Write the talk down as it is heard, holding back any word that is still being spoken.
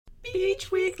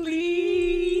Beach Weekly.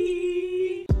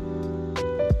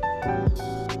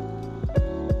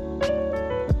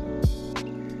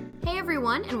 Hey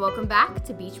everyone, and welcome back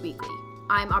to Beach Weekly.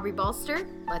 I'm Aubrey Balster.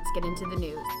 Let's get into the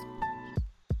news.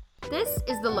 This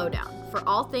is the lowdown for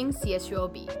all things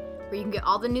CSULB, where you can get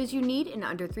all the news you need in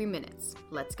under 3 minutes.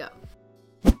 Let's go.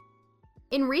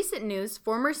 In recent news,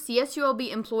 former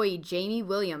CSULB employee Jamie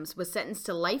Williams was sentenced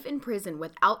to life in prison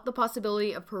without the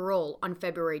possibility of parole on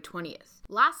February 20th.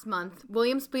 Last month,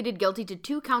 Williams pleaded guilty to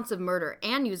 2 counts of murder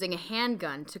and using a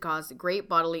handgun to cause great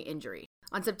bodily injury.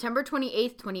 On September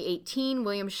 28, 2018,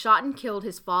 Williams shot and killed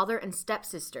his father and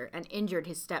stepsister and injured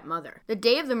his stepmother. The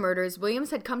day of the murders,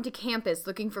 Williams had come to campus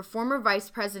looking for former Vice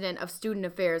President of Student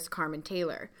Affairs Carmen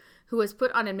Taylor, who was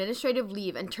put on administrative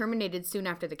leave and terminated soon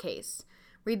after the case.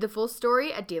 Read the full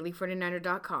story at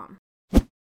daily49er.com.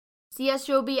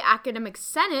 CSULB Academic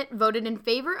Senate voted in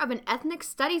favor of an ethnic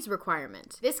studies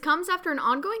requirement. This comes after an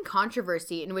ongoing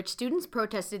controversy in which students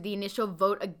protested the initial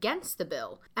vote against the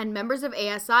bill, and members of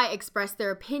ASI expressed their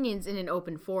opinions in an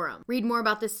open forum. Read more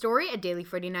about this story at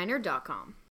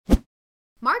daily49er.com.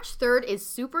 March 3rd is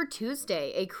Super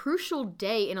Tuesday, a crucial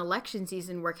day in election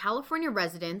season where California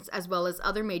residents, as well as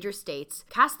other major states,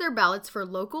 cast their ballots for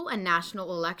local and national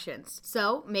elections.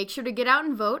 So make sure to get out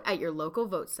and vote at your local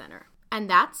vote center. And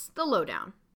that's the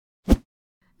lowdown.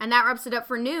 And that wraps it up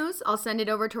for news. I'll send it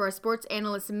over to our sports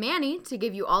analyst Manny to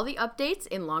give you all the updates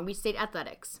in Long Beach State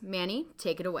athletics. Manny,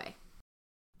 take it away.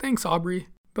 Thanks, Aubrey.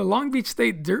 The Long Beach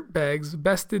State Dirtbags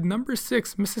bested number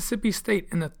 6 Mississippi State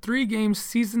in a 3-game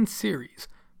season series,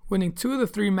 winning 2 of the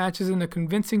 3 matches in a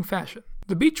convincing fashion.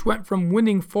 The Beach went from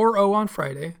winning 4-0 on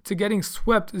Friday to getting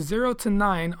swept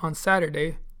 0-9 on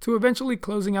Saturday to eventually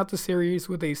closing out the series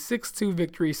with a 6-2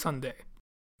 victory Sunday.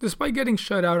 Despite getting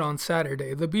shut out on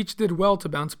Saturday, the Beach did well to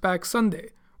bounce back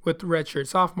Sunday, with redshirt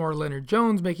sophomore Leonard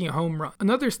Jones making a home run.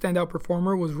 Another standout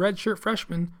performer was redshirt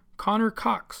freshman Connor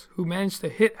Cox, who managed to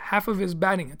hit half of his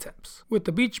batting attempts. With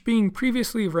the Beach being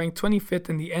previously ranked 25th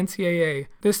in the NCAA,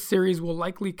 this series will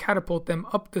likely catapult them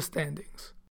up the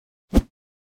standings.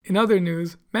 In other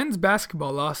news, men's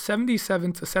basketball lost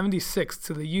 77-76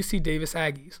 to the UC Davis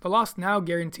Aggies. The loss now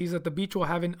guarantees that the Beach will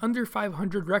have an under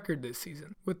 500 record this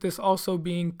season, with this also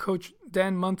being Coach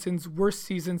Dan Munson's worst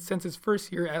season since his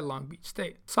first year at Long Beach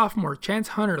State. Sophomore Chance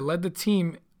Hunter led the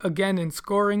team again in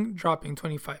scoring, dropping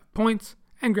 25 points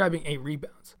and grabbing 8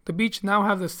 rebounds. The Beach now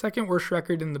have the second worst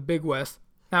record in the Big West,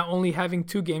 now only having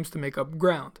 2 games to make up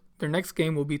ground. Their next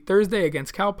game will be Thursday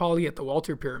against Cal Poly at the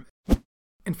Walter Pyramid.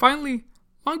 And finally,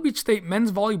 Long Beach State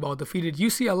men's volleyball defeated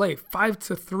UCLA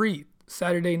 5-3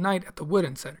 Saturday night at the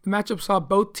Wooden Center. The matchup saw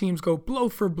both teams go blow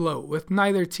for blow, with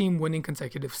neither team winning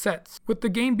consecutive sets. With the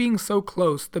game being so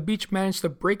close, the Beach managed to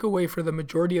break away for the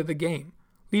majority of the game,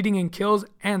 leading in kills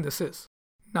and assists.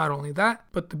 Not only that,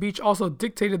 but the Beach also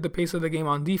dictated the pace of the game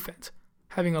on defense,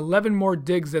 having 11 more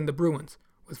digs than the Bruins,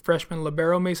 with freshman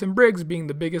libero Mason Briggs being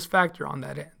the biggest factor on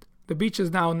that end. The Beach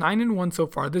is now 9-1 so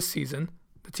far this season.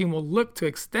 The team will look to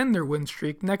extend their win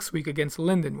streak next week against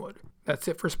Lindenwood. That's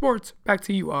it for sports. Back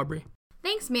to you, Aubrey.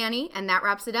 Thanks, Manny, and that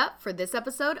wraps it up for this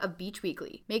episode of Beach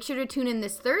Weekly. Make sure to tune in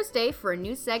this Thursday for a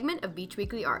new segment of Beach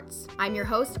Weekly Arts. I'm your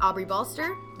host, Aubrey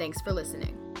Balster. Thanks for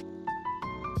listening.